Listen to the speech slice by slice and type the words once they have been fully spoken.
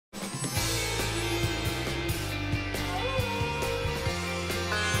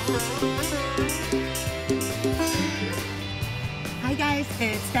Hi guys,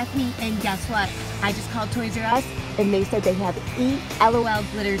 it's Stephanie, and guess what? I just called Toys R Us and they said they have 8 LOL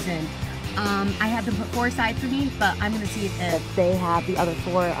glitters in. I had them put 4 aside for me, but I'm gonna see if they have the other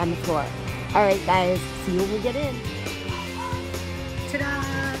 4 on the floor. Alright guys, see you when we get in. Ta-da!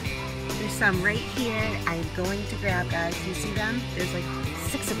 There's some right here I'm going to grab, guys. You see them? There's like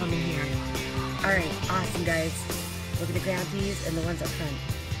 6 of them in here. Alright, awesome guys. We're gonna grab these and the ones up front.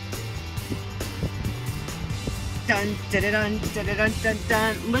 Dun, dun, dun, dun, dun, dun, dun,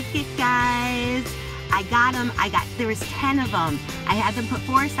 dun. Look it, guys. I got them. There was 10 of them. I had them put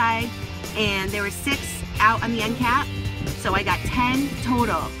 4 aside, and there were 6 out on the end cap. So I got 10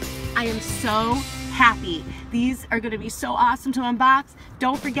 total. I am so happy. These are going to be so awesome to unbox.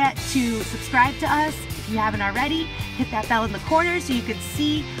 Don't forget to subscribe to us if you haven't already. Hit that bell in the corner so you can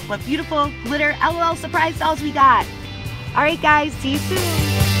see what beautiful glitter LOL surprise dolls we got. All right, guys. See you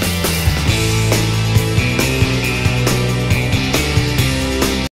soon.